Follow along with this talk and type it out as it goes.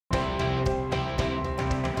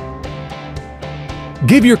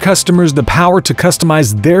Give your customers the power to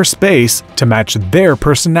customize their space to match their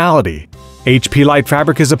personality. HP Light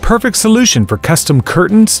Fabric is a perfect solution for custom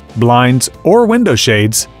curtains, blinds, or window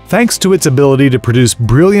shades, thanks to its ability to produce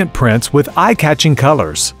brilliant prints with eye-catching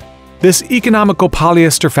colors. This economical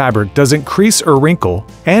polyester fabric doesn't crease or wrinkle,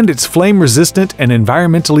 and it's flame-resistant and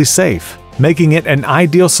environmentally safe, making it an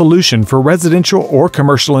ideal solution for residential or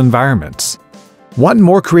commercial environments. Want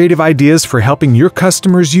more creative ideas for helping your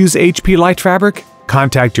customers use HP Light Fabric?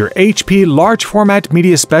 Contact your HP Large Format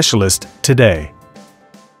Media Specialist today.